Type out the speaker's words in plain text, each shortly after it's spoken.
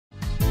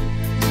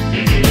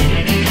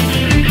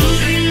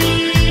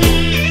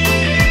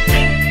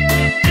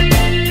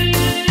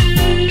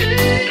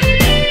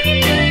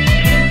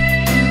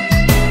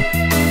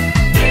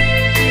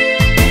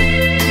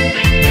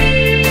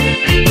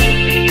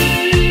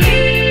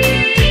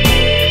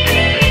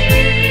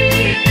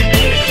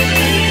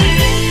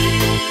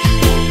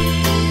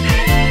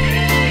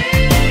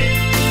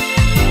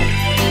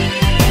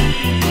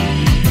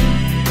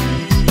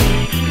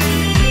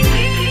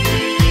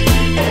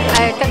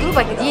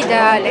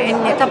سعيدة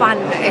لأن طبعا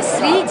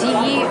 3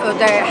 دي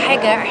ده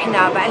حاجة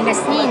احنا بقالنا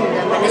سنين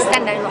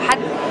بنستنى إنه حد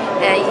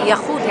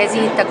يخوض هذه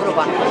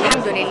التجربة.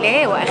 الحمد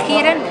لله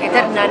وأخيرا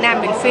قدرنا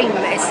نعمل فيلم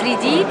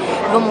 3 دي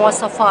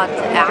بمواصفات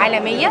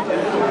عالمية،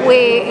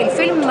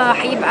 والفيلم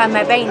هيبقى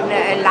ما بين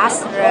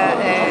العصر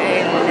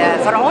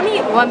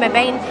الفرعوني وما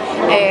بين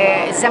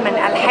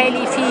الزمن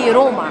الحالي في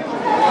روما،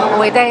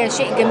 وده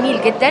شيء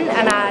جميل جدا.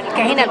 انا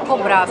الكاهنة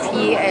الكبرى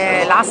في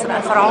العصر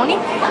الفرعوني،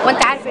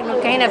 وانت عارف انه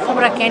الكاهنة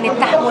الكبرى كانت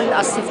تحمل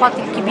الصفات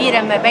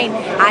الكبيرة ما بين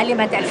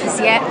عالمة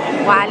الفيزياء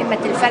وعالمة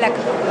الفلك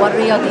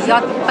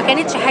والرياضيات، ما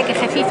كانتش حاجة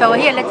خفيفة،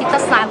 وهي التي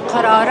تصنع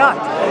القرارات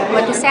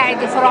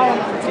وتساعد الفرعون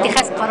في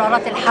اتخاذ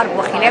قرارات الحرب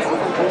وخلافه.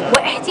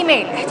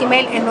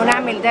 واحتمال انه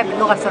نعمل ده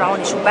باللغة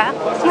الفرعونية. شو بقى؟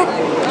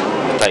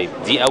 طيب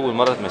دي أول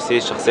مرة تمثلي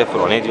الشخصية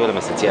الفرعونية دي ولا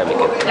مثلتيها قبل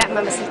كده؟ لا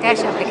ما مثلتهاش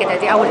قبل كده،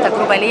 دي أول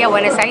تجربة ليا،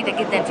 وأنا سعيدة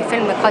جدا في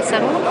فيلم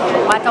قيصرون،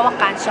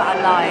 وأتوقع إن شاء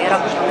الله يا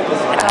رب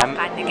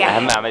أتوقع النجاح.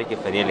 أهم أعمالك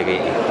الفنية اللي جاية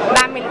إيه؟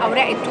 بعمل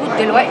أوراق التوت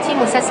دلوقتي،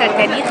 مسلسل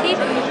تاريخي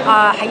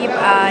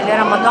هيبقى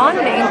لرمضان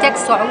إنتاج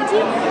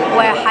سعودي،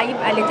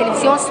 وهيبقى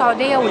لتلفزيون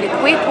السعودية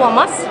والكويت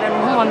ومصر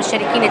لأن هم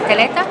مشاركين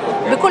الثلاثة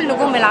بكل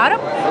نجوم العرب،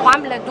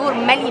 وعاملة دور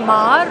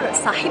مليمار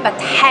صاحبة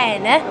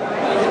حانة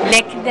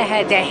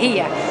لكنها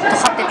داهية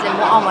تخطط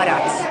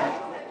للمؤامرات.